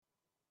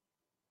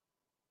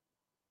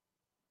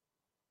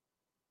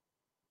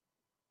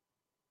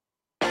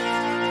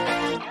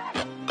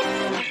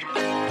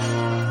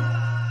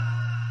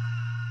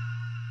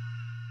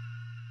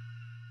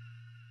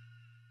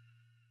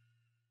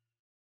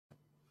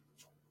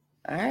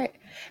All right.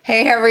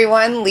 Hey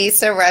everyone,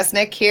 Lisa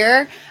Resnick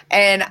here.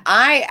 And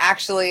I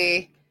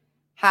actually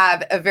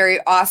have a very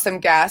awesome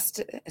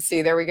guest.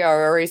 See, there we go. I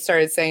already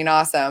started saying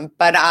awesome.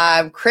 But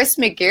Chris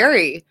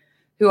McGarry,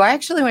 who I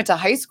actually went to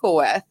high school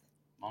with.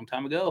 Long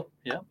time ago.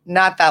 Yeah.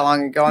 Not that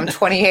long ago. I'm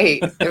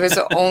 28. It was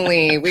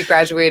we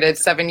graduated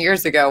 7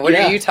 years ago. What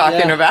are you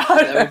talking about?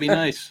 That would be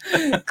nice.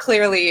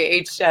 Clearly,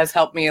 age has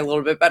helped me a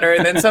little bit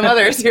better than some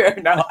others here.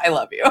 No, I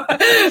love you.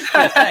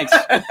 Yeah, thanks.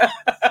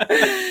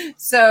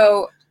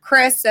 So,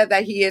 Chris said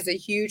that he is a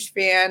huge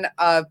fan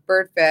of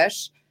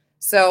Birdfish.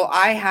 So,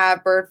 I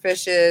have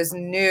Birdfish's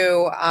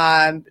new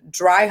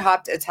dry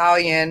hopped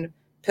Italian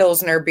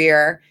Pilsner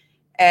beer.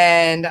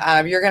 And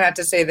you're going to have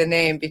to say the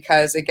name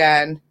because,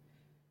 again,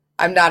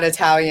 I'm not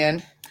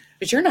Italian,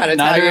 but you're not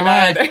Italian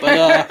either.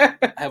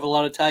 But I have a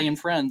lot of Italian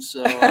friends.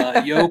 So,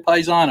 Yo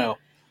Paisano.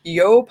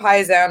 Yo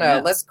Paisano.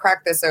 Yeah. Let's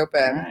crack this open.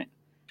 All right.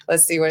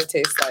 Let's see what it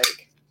tastes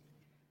like.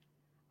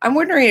 I'm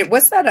wondering,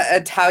 what's that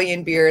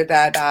Italian beer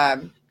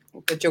that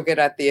you'll get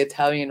at the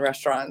Italian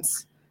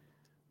restaurants?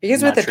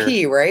 Begins with a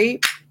P,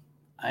 right?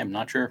 I am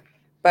not sure.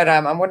 But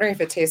I'm wondering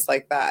if it tastes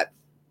like that.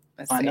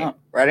 Let's Find out.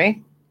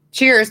 Ready?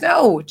 Cheers.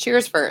 No,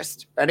 cheers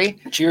first. Ready?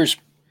 Cheers.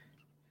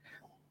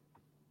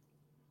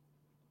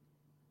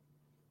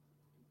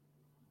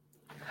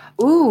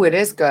 Ooh, it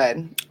is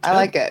good. I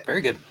like it.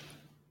 Very good.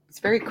 It's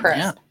very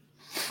crisp.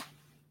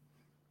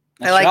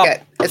 Yeah. I like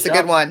it. It's a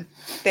good one.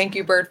 Thank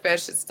you,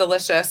 Birdfish. It's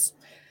delicious.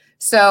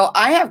 So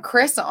I have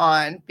Chris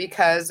on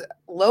because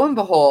lo and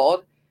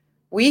behold,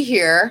 we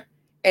here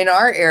in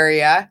our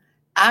area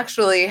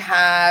actually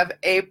have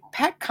a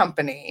pet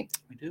company.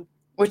 We do.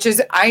 Which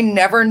is, I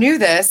never knew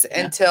this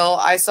until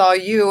I saw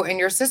you and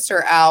your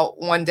sister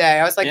out one day.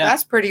 I was like,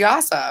 that's pretty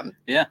awesome.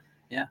 Yeah.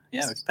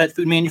 It's pet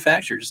food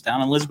manufacturers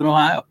down in Lisbon,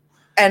 Ohio.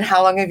 And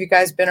how long have you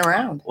guys been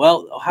around?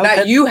 Well,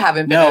 you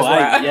haven't been around.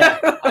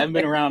 I haven't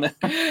been around.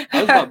 I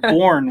was about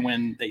born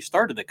when they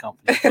started the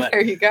company. But,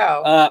 there you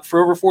go.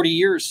 For over 40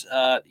 years,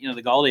 the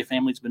Galladay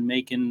family's been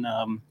making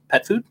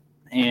pet food,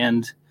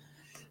 and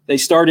they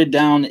started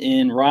down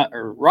in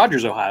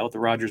Rogers, Ohio, at the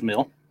Rogers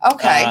Mill.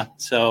 Okay.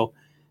 So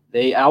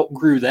they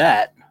outgrew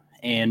that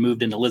and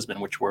moved into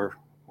Lisbon, which where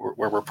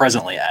we're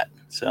presently at.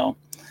 So,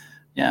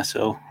 yeah.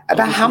 So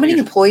about how many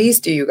employees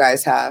do you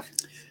guys have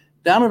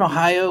down in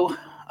Ohio?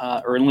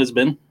 Or in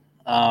Lisbon,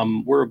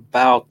 we're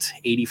about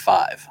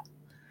 85.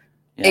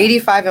 Yeah.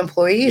 85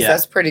 employees? Yeah.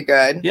 That's pretty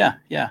good. Yeah.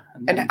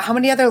 And how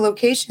many other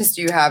locations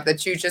do you have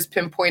that you just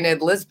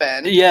pinpointed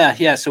Lisbon?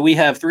 Yeah. So we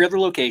have 3 other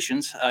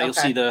locations. You'll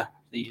see the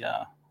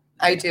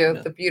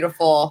the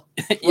beautiful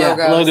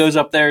logos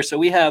up there. So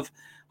we have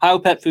Ohio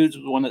Pet Foods,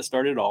 was the one that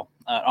started it all.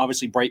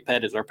 Obviously, Bright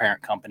Pet is our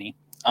parent company.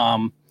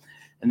 And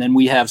then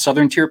we have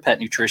Southern Tier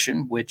Pet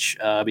Nutrition, which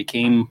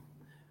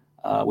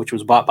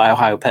was bought by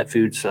Ohio Pet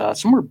Foods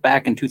somewhere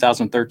back in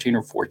 2013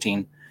 or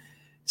 14.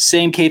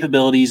 Same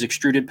capabilities,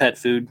 extruded pet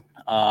food,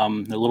 a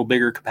little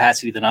bigger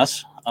capacity than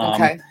us.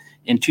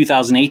 In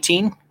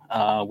 2018,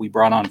 we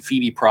brought on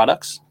Phoebe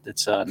Products.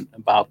 That's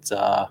about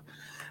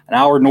an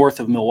hour north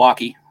of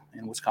Milwaukee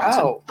in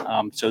Wisconsin.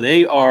 So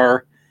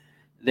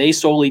they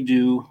solely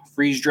do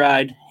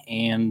freeze-dried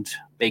and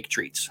baked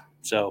treats.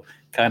 So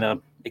kind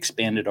of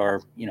expanded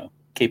our,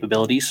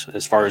 capabilities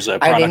as far as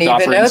product offerings. I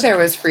didn't even know there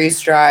was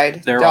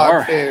freeze-dried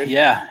dog food.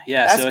 Yeah.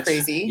 That's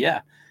crazy.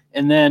 Yeah.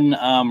 And then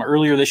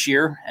earlier this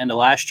year and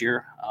last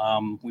year,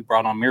 we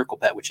brought on Miracle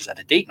Pet, which is out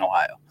of Dayton,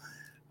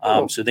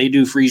 Ohio. So they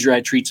do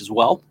freeze-dried treats as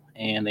well.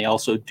 And they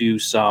also do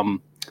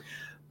some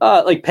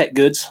like pet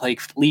goods,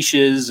 like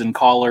leashes and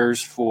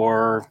collars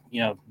for,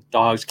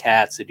 dogs,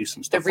 cats. They do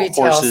some stuff for horses.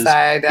 The retail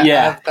side of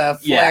the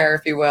flair,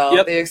 if you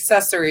will. The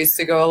accessories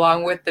to go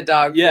along with the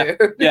dog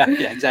food. Yeah,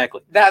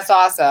 exactly. That's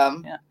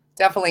awesome. Yeah.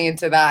 Definitely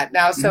into that.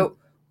 Now, so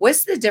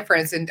what's the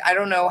difference? And I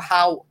don't know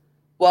how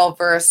well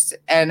versed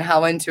and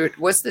how into it.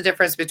 What's the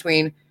difference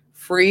between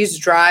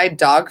freeze-dried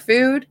dog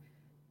food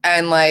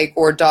and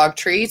or dog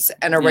treats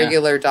and a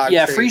regular dog treat?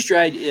 Yeah,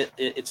 freeze-dried,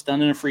 it's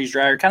done in a freeze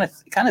dryer, kind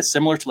of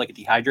similar to like a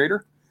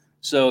dehydrator.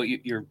 So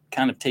you're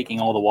kind of taking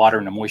all the water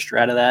and the moisture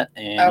out of that,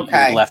 and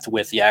you're left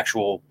with the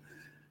actual,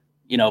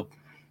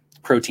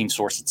 protein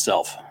source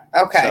itself.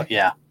 Okay. So,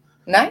 yeah.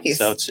 Nice.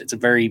 So it's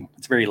very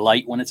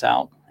light when it's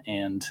out,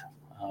 and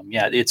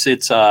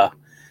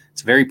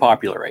it's very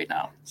popular right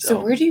now.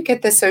 So where do you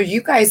get this? So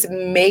you guys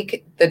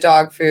make the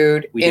dog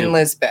food in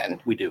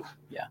Lisbon. We do.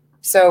 Yeah.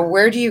 So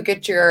where do you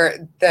get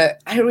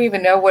I don't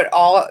even know what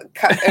all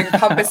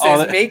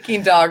encompasses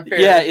making dog food.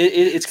 Yeah,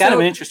 it's kind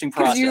of an interesting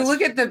process. You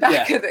look at the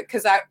back of it,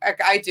 because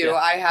I do. Yeah.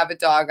 I have a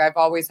dog. I've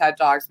always had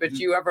dogs. But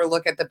you ever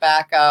look at the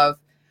back of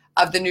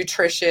the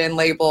nutrition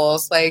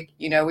labels, like,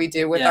 we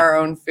do with our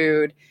own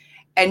food,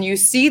 and you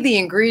see the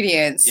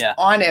ingredients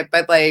on it,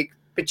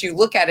 but you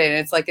look at it and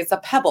it's like it's a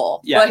pebble.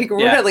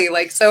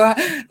 Really, so.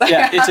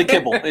 It's a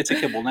kibble. It's a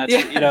kibble. And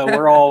that's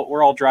we're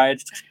all dry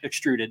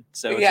extruded,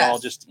 so it's all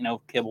just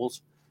kibbles,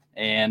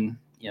 and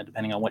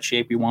depending on what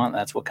shape you want,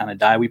 that's what kind of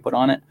dye we put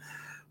on it.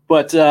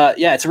 But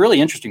it's a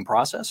really interesting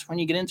process when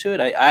you get into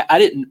it. I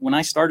didn't when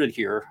I started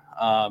here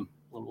a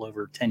little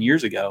over 10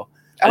 years ago.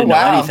 I didn't know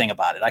anything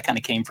about it. I kind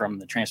of came from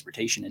the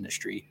transportation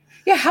industry.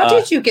 Yeah. How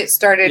did you get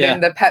started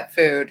in the pet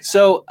food?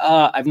 So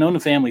I've known the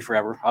family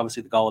forever.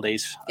 Obviously, the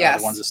Gallaudets are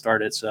the ones that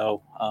started.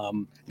 So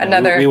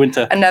we went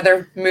to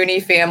another Mooney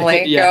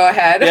family. Go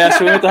ahead. Yeah.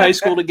 So we went to high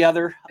school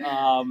together.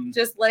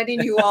 Just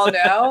letting you all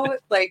know,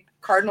 like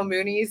Cardinal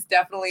Mooney's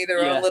definitely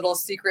their own little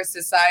secret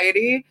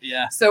society.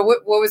 Yeah. So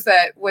what was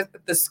that with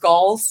the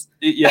skulls?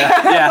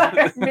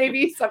 Yeah.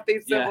 Maybe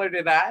something similar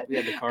to that.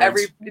 Yeah, the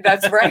cards.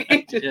 That's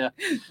right. Yeah.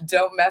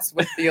 Don't mess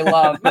with the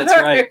alum.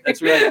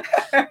 That's right.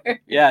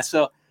 Yeah.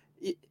 So,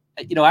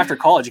 after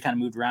college, I kind of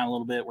moved around a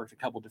little bit, worked a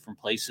couple different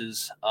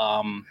places,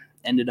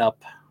 ended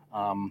up.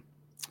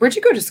 Where'd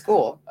you go to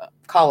school?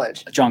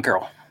 College? John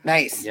Carroll.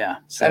 Nice. Yeah.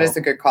 So, that is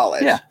a good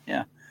college.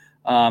 Yeah.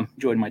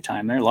 Enjoyed my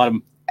time there. A lot of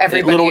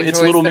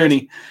it's little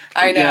Mooney.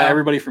 I know. Yeah,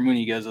 everybody from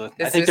Mooney goes. I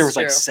think there was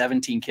like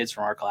 17 kids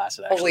from our class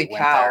that actually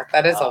went there.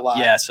 That is a lot.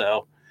 Yeah,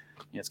 so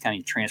it's kind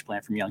of a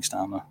transplant from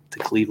Youngstown to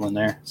Cleveland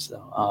there.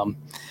 So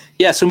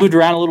so moved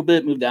around a little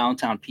bit. Moved to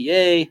Allentown,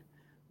 PA.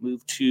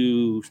 Moved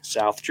to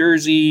South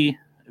Jersey.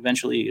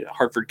 Eventually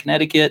Hartford,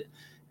 Connecticut,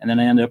 and then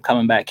I ended up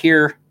coming back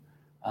here,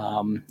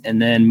 and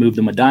then moved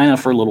to Medina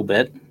for a little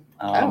bit.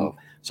 So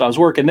I was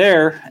working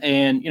there,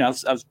 and I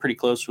was pretty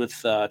close with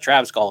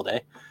Travis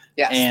Gallaudet.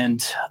 Yes.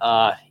 And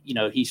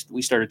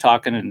we started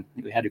talking, and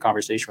we had a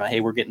conversation about, hey,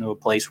 we're getting to a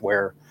place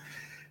where,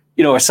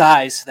 a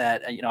size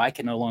that I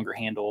can no longer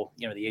handle,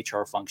 the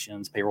HR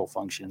functions, payroll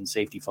functions,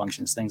 safety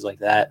functions, things like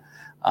that.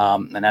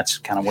 And that's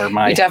kind of where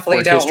my you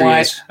definitely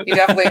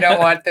don't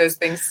want those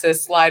things to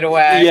slide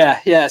away.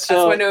 Yeah.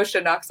 So that's when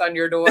OSHA knocks on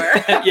your door.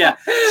 Yeah.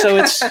 So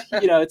it's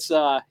it's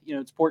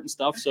important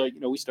stuff. So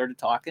we started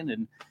talking,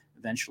 and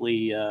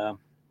eventually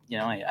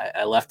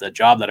I left a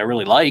job that I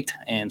really liked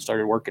and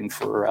started working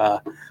for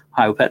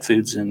Ohio Pet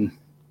Foods, and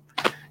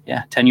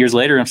 10 years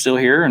later, I'm still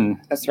here,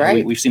 and that's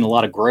right. We've seen a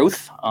lot of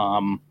growth.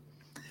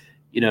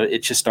 It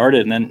just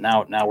started, and then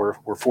now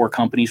we're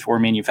four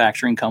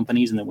manufacturing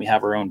companies, and then we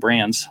have our own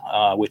brands,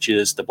 which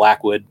is the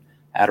Blackwood,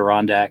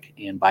 Adirondack,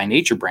 and By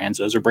Nature brands.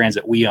 Those are brands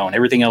that we own.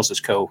 Everything else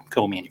is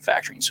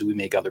co-manufacturing, so we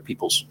make other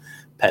people's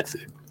pet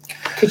food.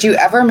 Could you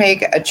ever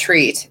make a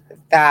treat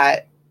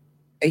that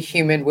a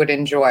human would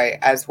enjoy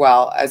as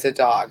well as a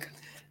dog?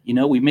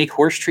 We make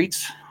horse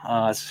treats.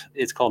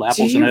 It's called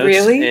Apples and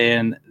Oats,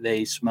 and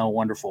they smell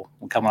wonderful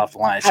when coming off the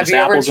line. It's just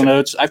apples and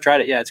oats. I've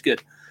tried it. Yeah, it's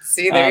good.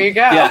 See, there you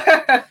go.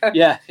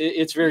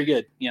 It's very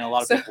good. A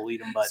lot of people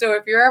eat them. But so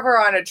if you're ever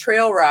on a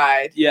trail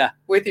ride,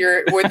 with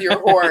your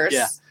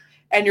horse,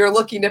 and you're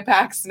looking to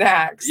pack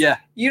snacks,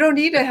 you don't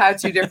need to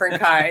have two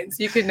different kinds.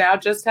 You can now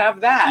just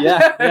have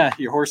that.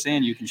 Your horse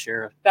and you can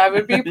share. That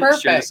would be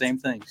perfect. Share the same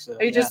thing. So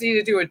you just need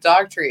to do a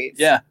dog treats.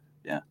 Yeah.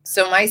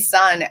 So my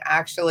son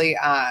actually,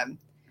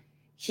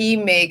 he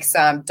makes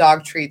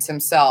dog treats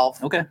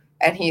himself. Okay.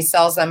 And he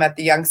sells them at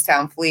the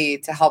Youngstown Flea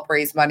to help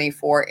raise money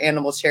for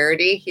animal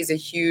charity. He's a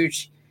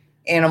huge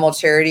animal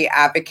charity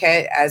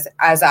advocate, as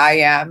I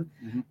am.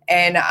 Mm-hmm.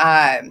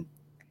 And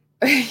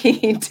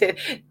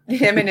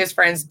him and his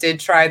friends did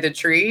try the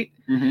treat.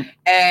 Mm-hmm.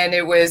 And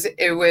it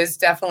was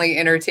definitely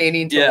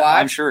entertaining to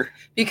watch. I'm sure.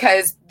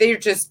 Because they're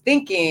just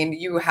thinking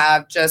you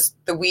have just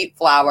the wheat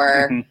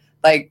flour,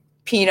 like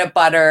peanut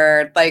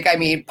butter,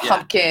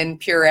 pumpkin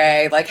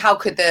puree. Like, how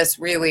could this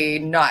really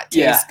not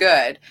taste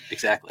good?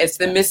 Exactly. It's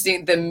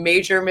the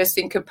major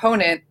missing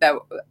component that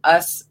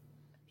us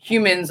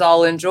humans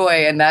all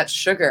enjoy, and that's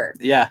sugar.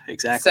 Yeah,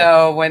 exactly.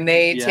 So when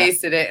they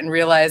tasted it and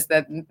realized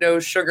that no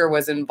sugar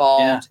was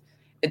involved,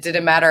 it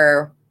didn't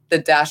matter the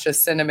dash of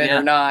cinnamon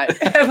or not.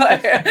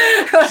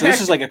 So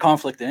this is like a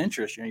conflict of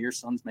interest. Your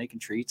son's making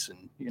treats,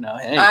 and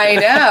hey.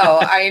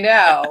 I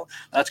know.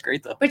 That's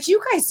great though. But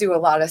you guys do a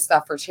lot of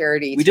stuff for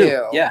charity we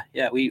too. Do.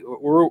 Yeah. We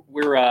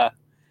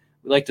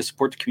like to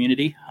support the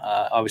community.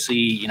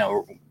 Obviously,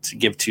 to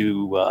give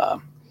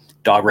to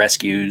dog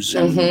rescues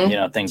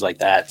and things like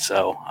that.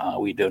 So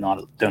we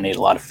donate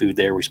a lot of food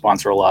there. We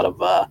sponsor a lot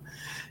of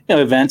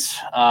events.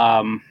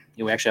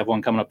 We actually have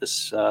one coming up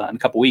this in a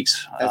couple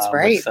weeks. That's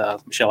right.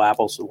 With Michelle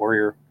Apples, the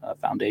Warrior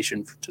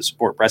Foundation to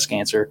support breast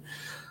cancer.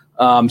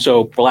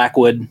 So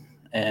Blackwood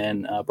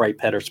and Bright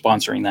Pet are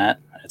sponsoring that.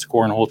 It's a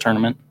cornhole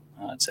tournament.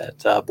 It's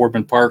at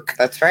Boardman Park.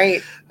 That's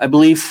right. I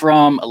believe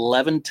from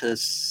 11 to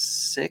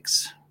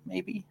 6,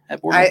 maybe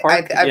at Boardman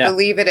Park. I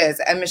believe it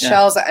is. And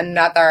Michelle's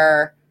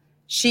another.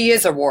 She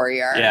is a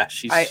warrior. Yeah,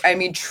 she's. I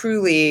mean,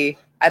 truly,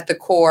 at the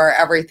core,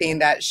 everything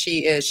that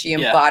she is, she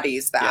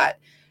embodies that.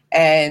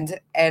 And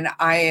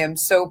I am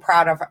so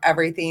proud of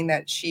everything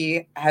that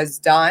she has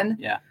done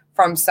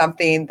from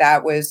something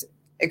that was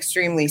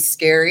extremely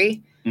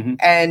scary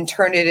and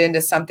turn it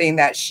into something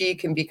that she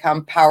can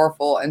become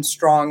powerful and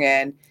strong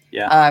in.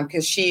 Yeah.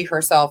 Because she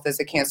herself is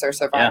a cancer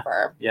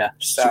survivor. Yeah.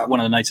 She's one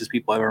of the nicest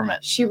people I've ever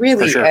met. She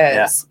really is.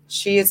 Yeah.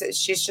 She's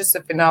just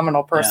a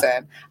phenomenal person. Yeah.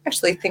 I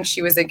actually think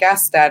she was a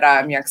guest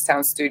at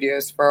Youngstown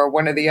Studios for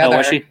one of the other. Oh,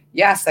 was she?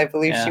 Yes, I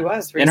believe she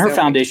was. Recently. And her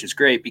foundation is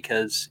great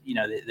because,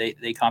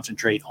 they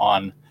concentrate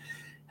on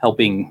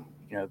helping,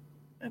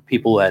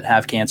 people that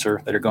have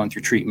cancer that are going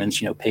through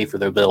treatments, pay for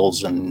their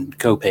bills and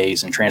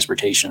co-pays and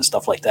transportation and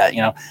stuff like that.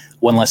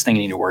 One less thing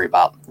you need to worry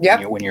about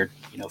when you're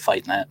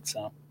fighting that.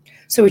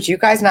 So would you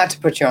guys, not to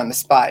put you on the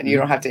spot, and you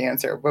don't have to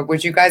answer, but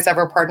would you guys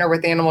ever partner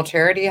with Animal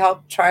Charity,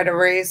 help try to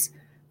raise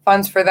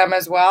funds for them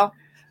as well?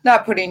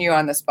 Not putting you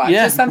on the spot,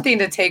 just something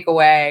to take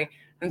away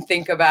and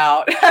think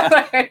about.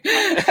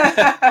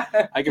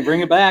 I can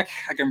bring it back.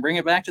 I can bring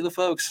it back to the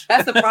folks.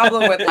 That's the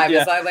problem with life.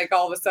 Is I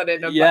all of a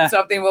sudden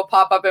something will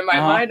pop up in my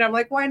mind. I'm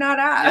like, why not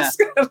ask?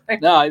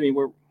 No, I mean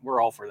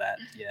we're all for that.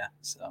 Yeah.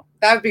 So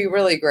that would be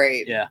really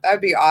great. Yeah. That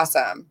would be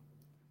awesome,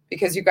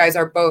 because you guys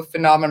are both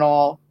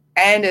phenomenal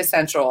and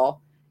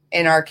essential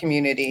in our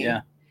community.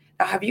 Yeah.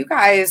 Now, have you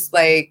guys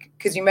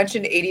because you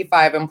mentioned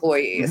 85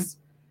 employees,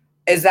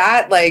 is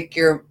that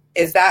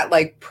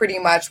pretty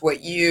much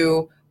what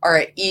you are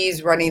at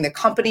ease running the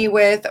company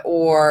with,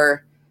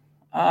 or?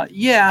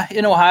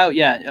 In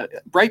Ohio,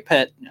 Bright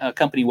Pet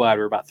company-wide,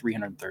 we're about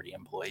 330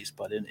 employees,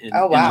 but in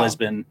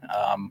Lisbon,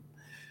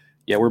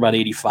 we're about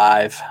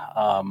 85.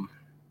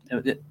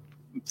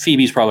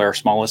 Phoebe's probably our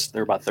smallest.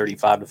 They're about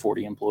 35 to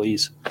 40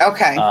 employees.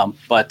 Okay.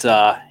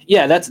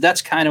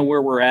 That's kind of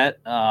where we're at.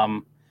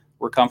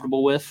 We're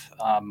comfortable with.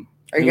 Are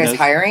you guys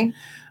hiring?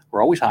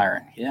 We're always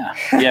hiring.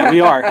 Yeah, we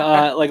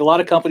are. Like a lot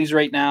of companies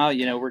right now,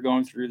 we're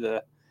going through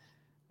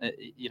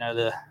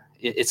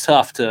it's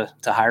tough to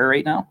hire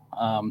right now.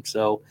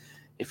 So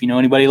if you know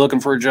anybody looking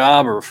for a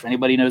job, or if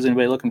anybody knows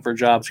anybody looking for a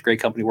job, it's a great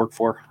company to work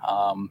for.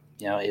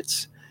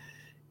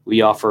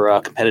 We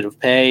offer competitive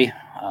pay,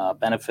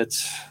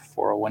 benefits,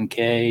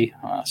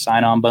 401k,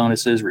 sign-on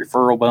bonuses,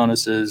 referral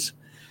bonuses.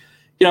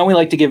 We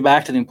like to give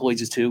back to the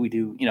employees too. We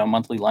do,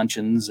 monthly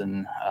luncheons,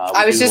 and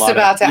I was just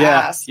about to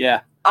ask.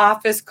 Yeah.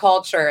 Office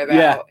culture,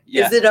 though.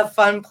 Yeah. Is it a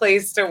fun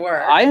place to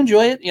work? I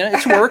enjoy it.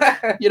 It's work.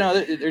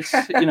 There's,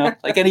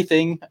 like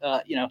anything,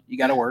 you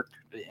got to work.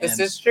 This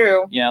is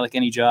true. Like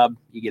any job,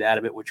 you get out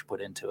of it what you put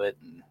into it.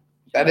 And,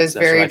 that is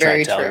very,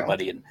 very true.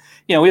 Everybody. And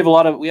we have a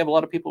lot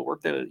of people who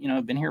work that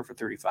have been here for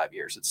 35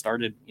 years. It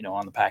started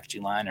on the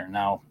packaging line, or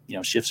now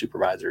shift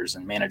supervisors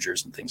and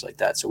managers and things like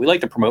that. So we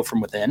like to promote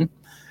from within.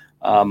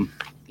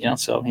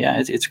 It's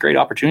a great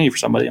opportunity for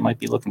somebody that might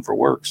be looking for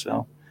work.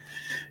 So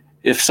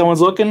if someone's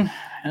looking,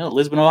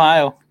 Lisbon,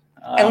 Ohio.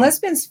 And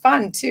Lisbon's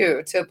fun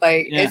too.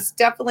 It's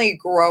definitely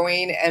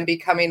growing and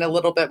becoming a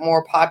little bit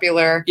more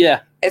popular.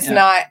 Yeah. It's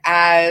not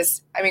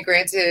as,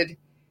 granted,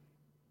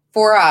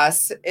 for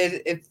us,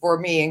 for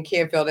me in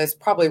Canfield, it's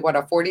probably a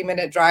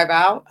 40-minute drive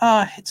out.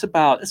 It's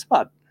about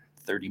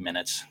 30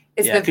 minutes.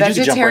 Is the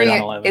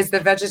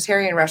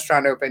vegetarian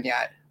restaurant open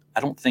yet? I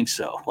don't think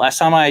so. Last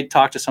time I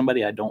talked to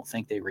somebody, I don't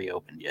think they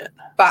reopened yet.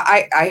 But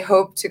I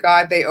hope to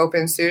God they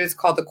open soon. It's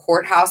called the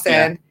Courthouse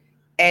Inn.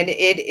 And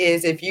it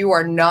is, if you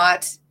are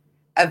not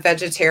a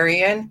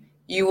vegetarian,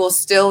 you will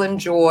still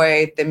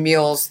enjoy the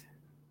meals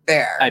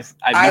there. I've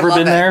never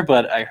been there,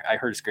 but I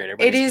heard it's great.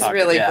 It is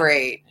really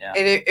great. Yeah.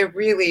 It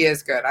really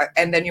is good.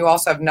 And then you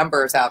also have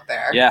Numbers out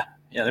there. Yeah.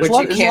 Yeah, there's a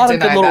lot of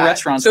good little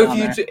restaurants so down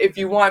there. If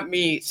you want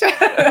meat, you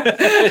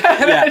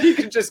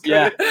can just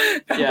go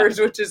to Numbers,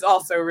 which is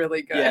also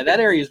really good. Yeah,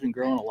 that area has been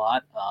growing a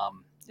lot,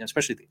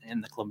 especially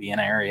in the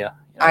Columbiana area.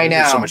 I know.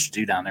 There's so much to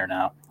do down there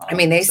now.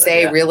 They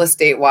say real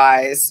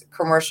estate-wise,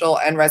 commercial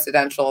and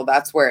residential,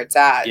 that's where it's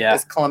at,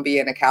 is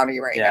Columbiana County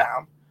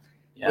now,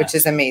 which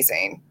is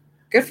amazing.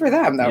 Good for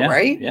them, though,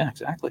 right? Yeah,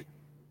 exactly.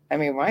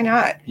 Why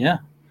not? Yeah.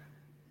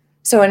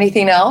 So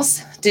anything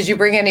else? Did you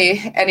bring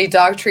any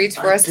dog treats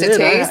for us to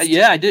taste?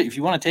 I did. If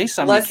you want to taste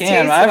something, Let's you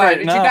can. Taste one.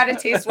 You got to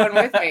taste one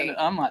with me.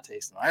 I'm not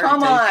tasting them.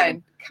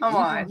 Come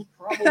on.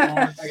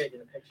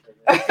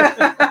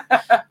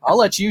 I'll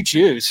let you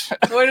choose.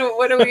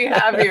 What do we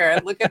have here?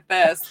 Look at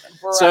this.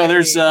 Variety. So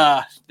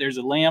there's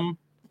a lamb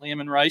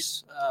and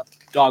rice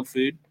dog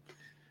food.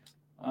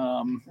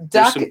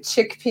 Duck,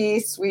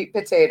 chickpea, sweet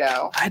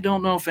potato. I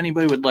don't know if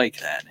anybody would like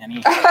that.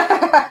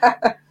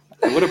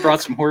 I would have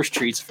brought some horse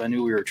treats if I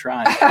knew we were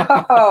trying.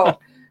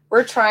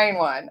 We're trying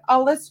one.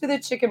 Let's do the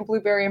chicken,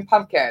 blueberry, and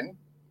pumpkin.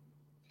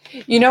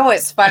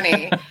 What's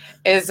funny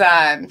is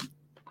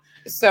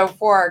so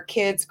for our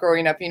kids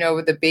growing up,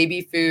 with the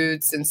baby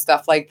foods and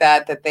stuff like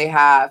that they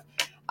have,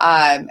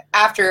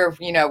 after,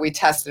 we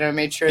tested and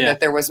made sure that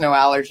there was no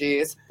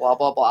allergies, blah,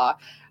 blah, blah.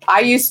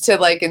 I used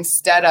to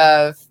instead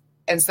of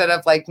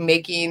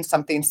making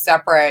something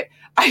separate,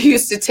 I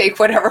used to take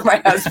whatever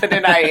my husband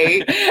and I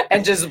ate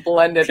and just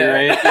blended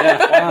it.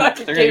 Yeah,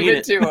 gave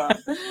it to him.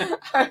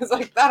 I was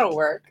like, that'll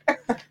work.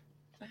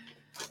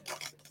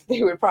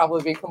 They would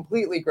probably be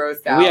completely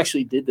grossed out. We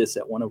actually did this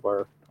at one of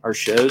our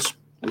shows.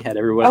 We had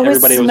everybody. It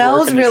was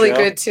smells really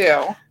good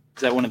too.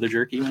 Is that one of the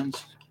jerky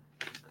ones?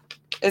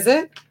 Is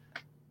it?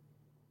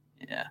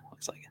 Yeah,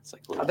 looks like it's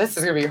like. This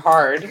is gonna be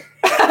hard.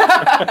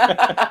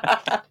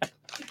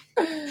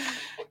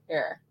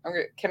 Here,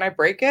 can I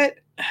break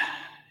it? If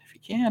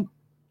you can.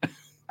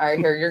 All right,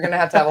 here, you're going to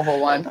have a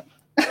whole one.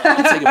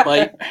 I'll take a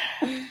bite.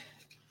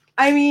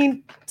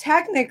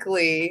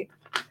 Technically,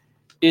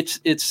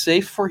 It's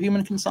safe for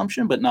human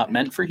consumption, but not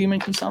meant for human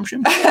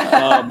consumption.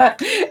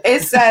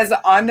 It says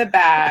on the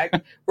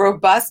bag,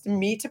 robust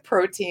meat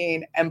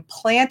protein and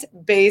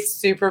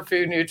plant-based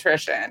superfood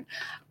nutrition.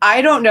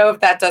 I don't know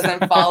if that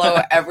doesn't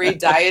follow every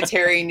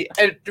dietary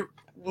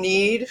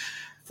need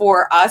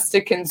for us to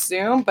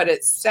consume, but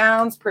it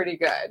sounds pretty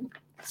good.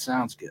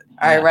 Sounds good.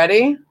 All right,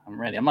 ready? I'm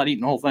ready. I'm not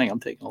eating the whole thing. I'm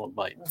taking a little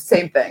bite.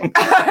 Same thing.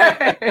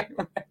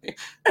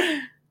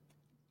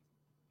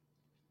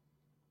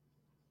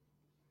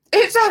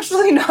 It's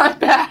actually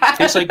not bad.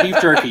 Tastes like beef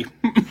jerky.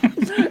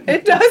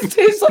 It does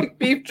taste like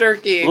beef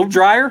jerky. A little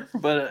drier,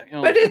 but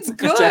but it's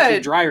good. It's actually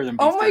drier than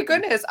beef oh my jerky.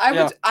 Goodness! I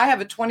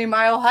have a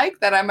 20-mile hike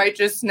that I might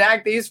just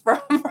snag these from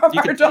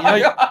our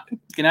dog. You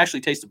can actually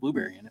taste the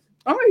blueberry in it.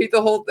 I'm gonna eat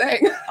the whole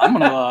thing. I'm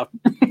gonna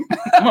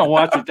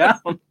watch it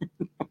down.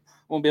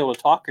 Won't be able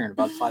to talk here in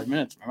about 5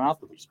 minutes. My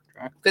mouth will be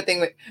dry. Good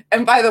thing.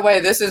 And by the way,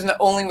 this is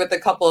only with a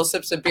couple of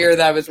sips of beer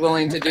that I was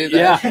willing to do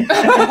this.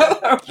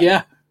 Yeah.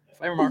 Yeah.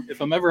 If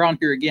I'm ever on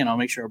here again, I'll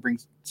make sure I bring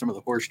some of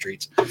the horse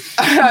treats.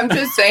 I'm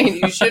just saying,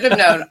 you should have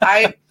known.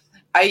 I've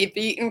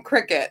eaten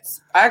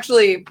crickets. I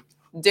actually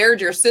dared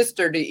your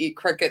sister to eat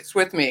crickets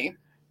with me.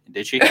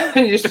 Did she?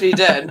 She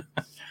did.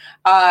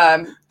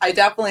 I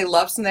definitely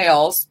love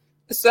snails.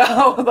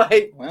 So,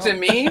 to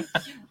me,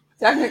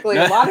 technically,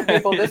 a lot of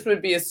people, this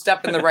would be a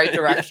step in the right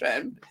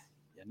direction.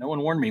 Yeah, no one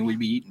warned me we'd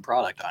be eating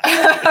product on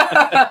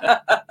it.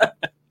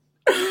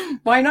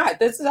 Why not?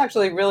 This is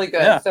actually really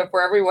good. Yeah. So,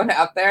 for everyone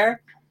out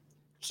there,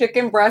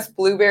 chicken breast,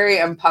 blueberry,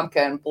 and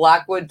pumpkin,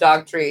 Blackwood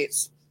dog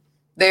treats.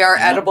 They are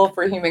edible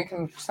for human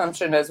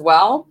consumption as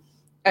well.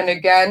 And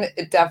again,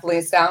 it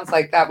definitely sounds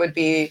like that would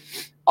be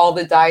all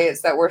the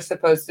diets that we're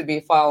supposed to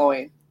be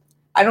following.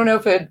 I don't know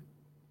if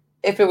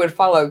it would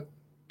follow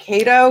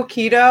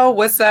keto.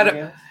 What's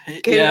that?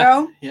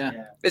 Keto?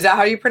 Yeah. Is that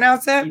how you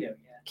pronounce it?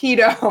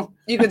 Keto.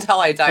 You can tell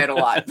I diet a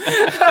lot.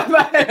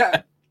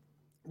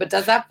 But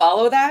does that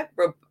follow that?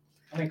 How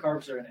many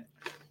carbs are in it?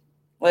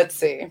 Let's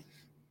see.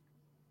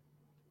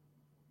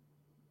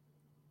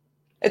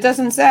 It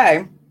doesn't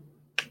say.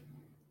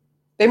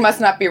 They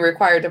must not be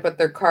required to put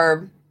their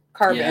carb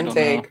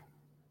intake.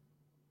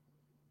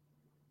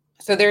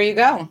 So there you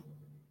go.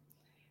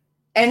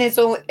 And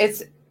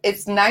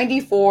it's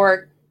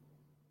 94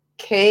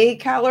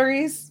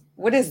 calories.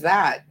 What is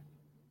that?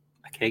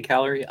 A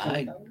K-calorie?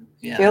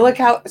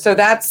 So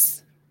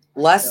that's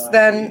less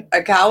than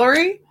a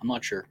calorie? I'm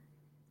not sure.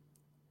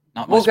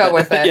 We'll go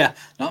with it. Yeah,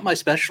 not my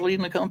specialty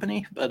in the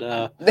company, but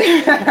well,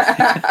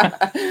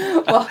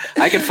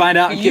 I can find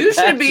out. And you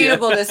should be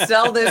able to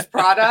sell this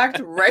product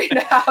right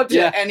now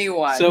to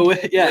anyone. So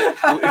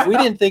if we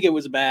didn't think it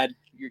was bad,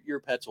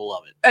 your pets will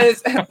love it.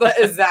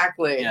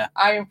 Exactly. Yeah.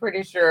 I am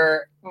pretty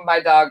sure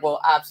my dog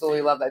will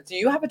absolutely love that. Do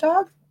you have a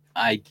dog?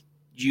 I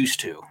used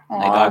to.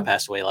 My dog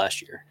passed away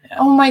last year. Yeah.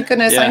 Oh my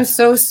goodness, I'm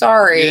so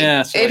sorry.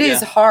 Yeah, it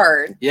is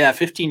hard. Yeah,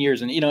 15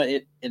 years, and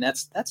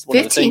that's one 15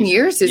 of the things.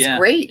 years is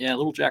great. Yeah,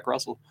 little Jack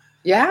Russell.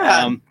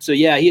 Yeah. So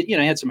yeah, he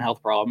had some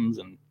health problems,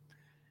 and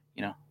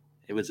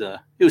it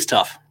was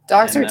tough.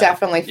 Dogs are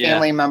definitely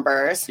family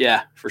members.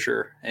 Yeah, for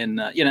sure. And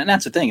and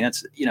that's the thing.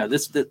 That's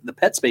the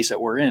pet space that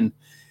we're in.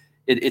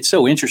 It's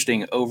so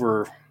interesting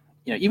over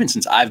even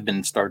since I've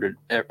been started,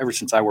 ever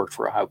since I worked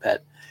for Ohio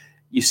Pet.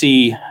 You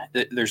see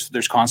that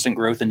there's constant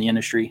growth in the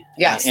industry.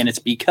 Yes. And it's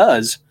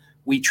because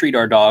we treat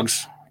our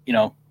dogs,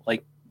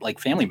 like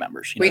family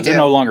members. We do. They're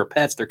no longer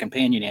pets, they're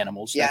companion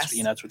animals. Yes.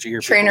 That's what you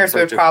hear. Trainers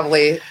would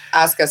probably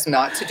ask us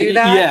not to do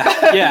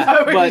that.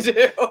 Yeah. But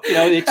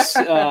it's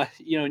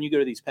and you go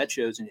to these pet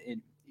shows and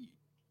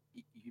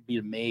you'd be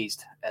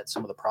amazed at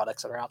some of the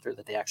products that are out there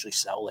that they actually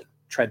sell, like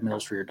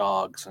treadmills for your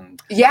dogs and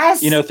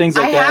things like that.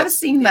 I have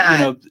seen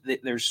that.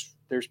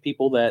 There's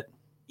people that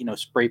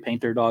spray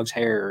paint their dog's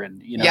hair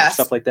and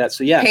stuff like that.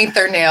 So paint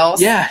their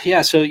nails.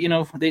 Yeah. So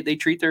they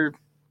treat their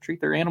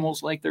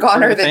animals like they're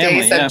gone are the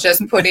family. days of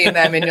just putting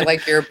them in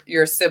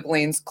your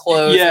siblings'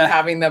 clothes and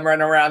having them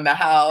run around the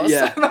house.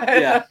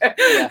 Yeah.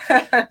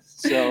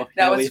 So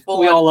now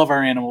we all love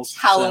our animals.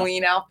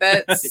 Halloween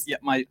outfits. Yeah,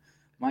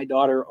 my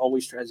daughter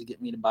always tries to get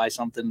me to buy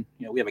something.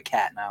 We have a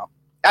cat now.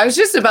 I was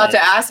just about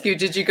to ask you,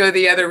 did you go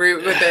the other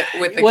route with the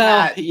cat?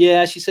 Well,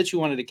 yeah, she said she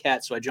wanted a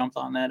cat, so I jumped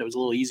on that. It was a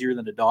little easier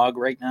than a dog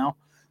right now.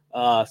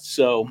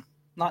 So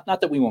not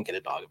that we won't get a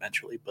dog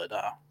eventually, but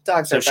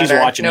dogs are better. She's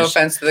watching. No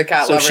offense to the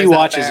cat lovers. So she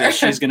watches it.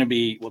 She's going to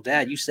be, well,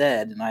 Dad, you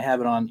said, and I have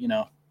it on,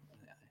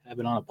 have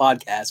it on a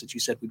podcast that you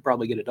said we'd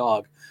probably get a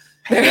dog.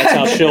 That's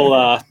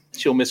how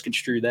she'll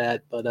misconstrue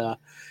that. But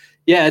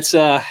it's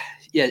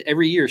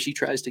every year she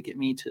tries to get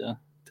me to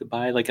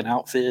buy like an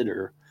outfit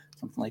or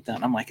something like that.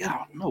 And I'm like,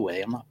 oh, no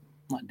way, I'm not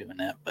doing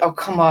that. But, oh,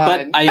 come on.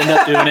 But I end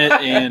up doing it,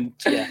 and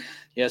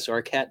so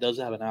our cat does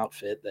have an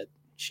outfit that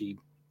she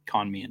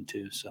conned me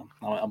into. So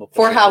I'm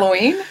for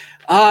Halloween.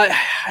 I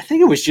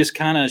think it was just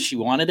kind of she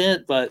wanted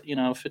it, but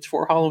if it's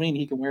for Halloween,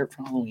 he can wear it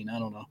for Halloween. I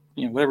don't know.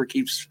 Whatever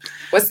keeps.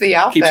 What's the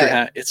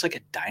outfit? It's like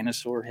a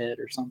dinosaur head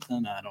or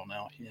something. I don't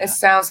know. Yeah. It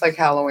sounds like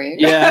Halloween.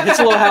 Yeah, it's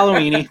a little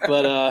Halloweeny,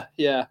 but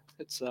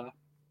it's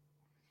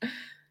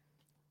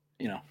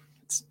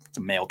It's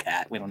a male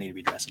cat. We don't need to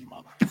be dressing them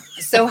up.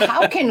 So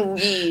how can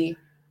we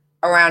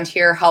around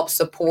here help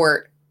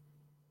support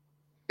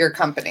your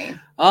company?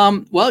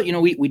 Well,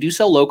 we do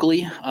sell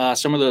locally.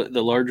 Some of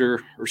the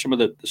larger, or some of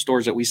the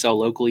stores that we sell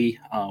locally,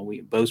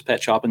 Bo's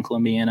Pet Shop in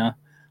Columbiana,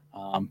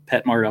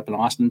 Pet Mart up in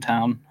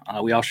Austintown.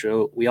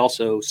 We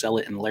also sell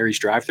it in Larry's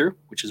Drive-Thru,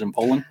 which is in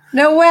Poland.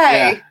 No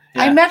way.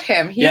 Yeah. I met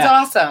him. He's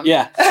awesome.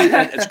 Yeah.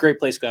 It's a great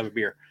place to have a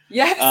beer.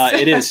 Yes.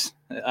 It is.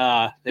 They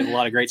have a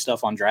lot of great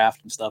stuff on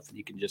draft and stuff, and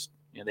you can just,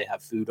 they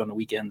have food on the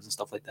weekends and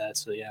stuff like that.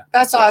 So yeah.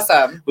 That's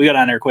awesome. We go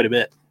down there quite a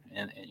bit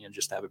and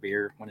just have a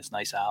beer when it's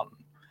nice out.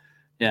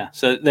 Yeah.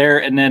 So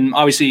there, and then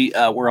obviously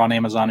we're on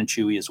Amazon and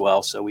Chewy as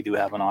well. So we do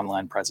have an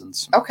online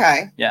presence.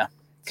 Okay. Yeah.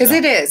 Because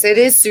it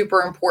is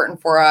super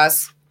important for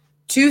us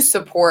to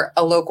support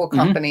a local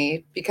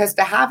company, because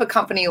to have a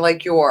company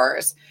like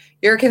yours,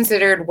 you're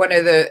considered one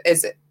of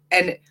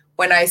and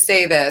when I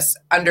say this,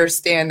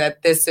 understand that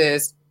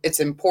it's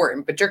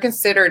important, but you're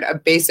considered a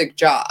basic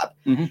job.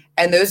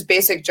 And those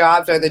basic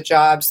jobs are the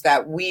jobs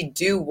that we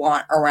do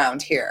want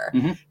around here,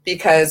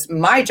 because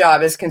my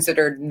job is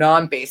considered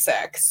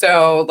non-basic.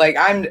 So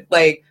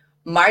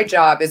my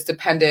job is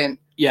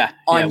dependent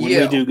on when you.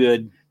 We do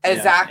good.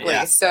 Exactly.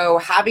 Yeah. So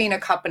having a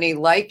company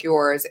like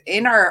yours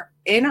in our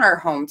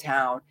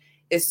hometown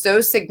is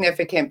so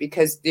significant,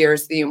 because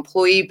there's the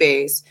employee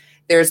base,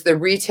 there's the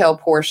retail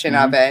portion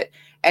of it,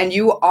 and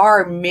you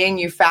are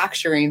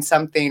manufacturing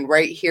something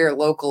right here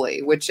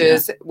locally, which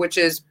is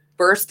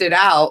bursted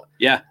out.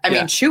 Yeah. I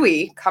mean,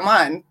 Chewy, come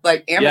on,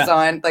 like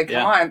Amazon,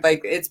 come on,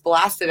 like it's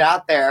blasted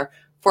out there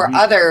for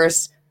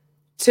others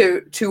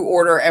to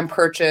order and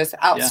purchase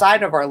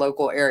outside of our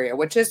local area,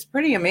 which is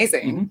pretty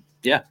amazing.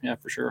 Yeah,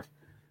 for sure.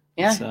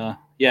 Yeah.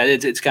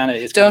 It's kind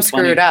of don't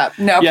screw it up.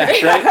 No, yeah,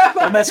 right.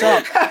 Don't mess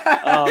up.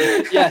 So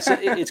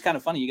it's kind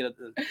of funny. You get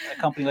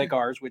a company like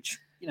ours, which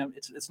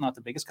it's not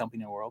the biggest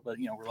company in the world, but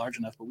we're large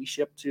enough. But we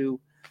ship to,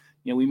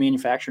 we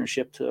manufacture and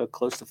ship to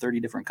close to 30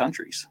 different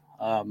countries.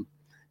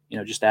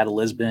 Just out of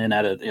Lisbon,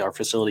 out of our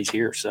facilities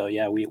here. So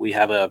yeah, we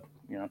have a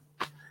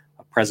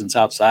presence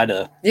outside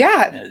of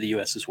the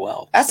U.S. as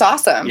well. That's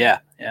awesome. Yeah,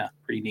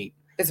 pretty neat.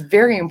 It's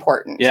very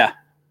important. Yeah.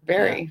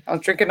 Very. Yeah. I'll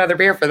drink another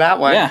beer for that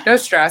one. Yeah. No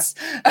stress.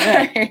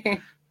 Yeah.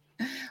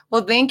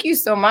 Well, thank you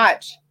so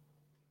much.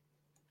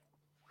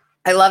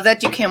 I love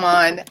that you came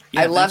on.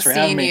 Yeah, I love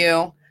seeing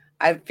you.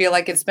 I feel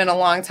like it's been a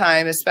long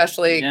time,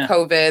 especially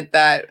COVID,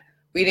 that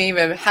we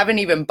haven't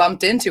even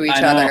bumped into each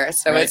other.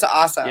 So it's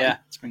awesome. Yeah,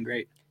 it's been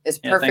great. It's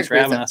perfect. Thanks for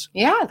having us.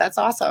 Yeah, that's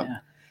awesome. Yeah.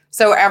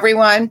 So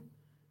everyone,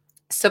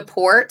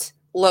 support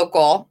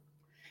local.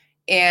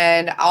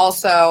 And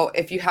also,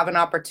 if you have an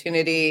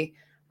opportunity,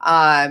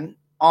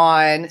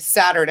 on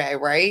Saturday,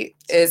 right?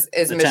 Is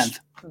the 10th.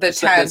 The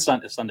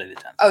 10th. It's Sunday the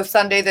 10th. Oh,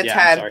 Sunday the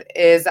 10th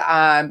is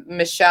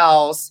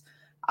Michelle's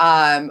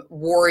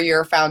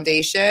Warrior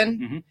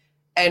Foundation,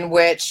 in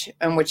which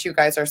you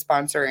guys are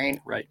sponsoring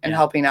and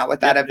helping out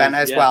with that event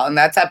as well. And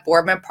that's at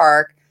Boardman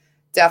Park.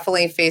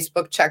 Definitely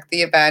Facebook check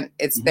the event.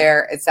 It's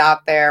there. It's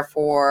out there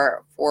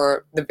for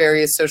the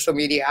various social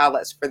media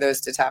outlets for those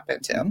to tap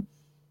into.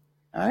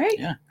 All right.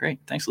 Yeah, great.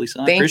 Thanks,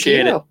 Lisa. I Thank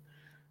appreciate you. it.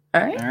 All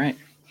right. All right.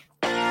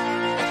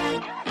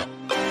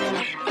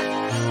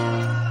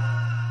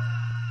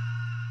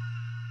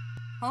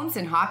 Homes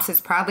and Hops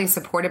is proudly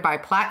supported by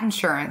Platt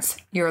Insurance,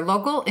 your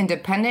local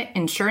independent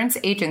insurance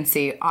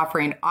agency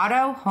offering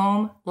auto,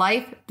 home,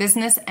 life,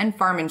 business, and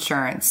farm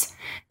insurance.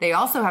 They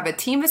also have a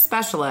team of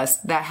specialists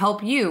that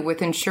help you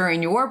with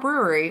insuring your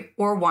brewery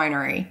or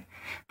winery.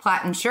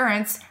 Platt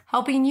Insurance,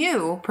 helping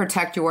you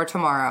protect your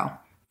tomorrow.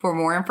 For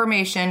more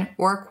information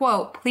or a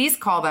quote, please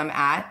call them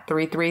at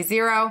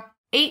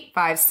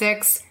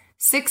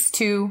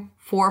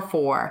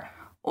 330-856-6244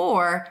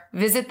 or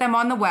visit them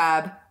on the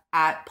web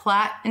at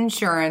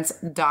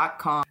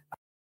plattinsurance.com.